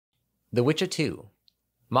The Witcher 2.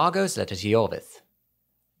 Margot's letter to Iorveth.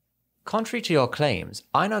 Contrary to your claims,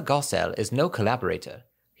 Einar Gossel is no collaborator.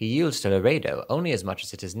 He yields to Laredo only as much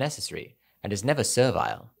as it is necessary, and is never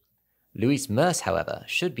servile. Luis Merce, however,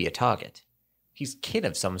 should be a target. He's kin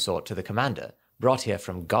of some sort to the commander, brought here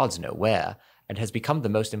from gods know where, and has become the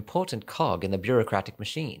most important cog in the bureaucratic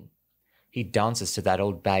machine. He dances to that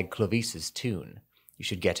old bag Clovis's tune. You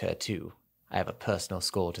should get her too. I have a personal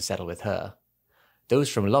score to settle with her. Those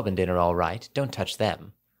from Lobendin are all right, don't touch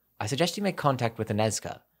them. I suggest you make contact with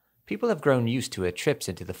Anezka. People have grown used to her trips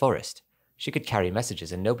into the forest. She could carry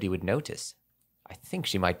messages and nobody would notice. I think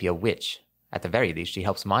she might be a witch. At the very least, she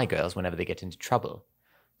helps my girls whenever they get into trouble.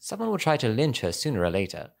 Someone will try to lynch her sooner or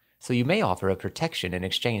later, so you may offer her protection in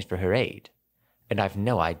exchange for her aid. And I've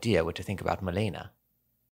no idea what to think about Malena.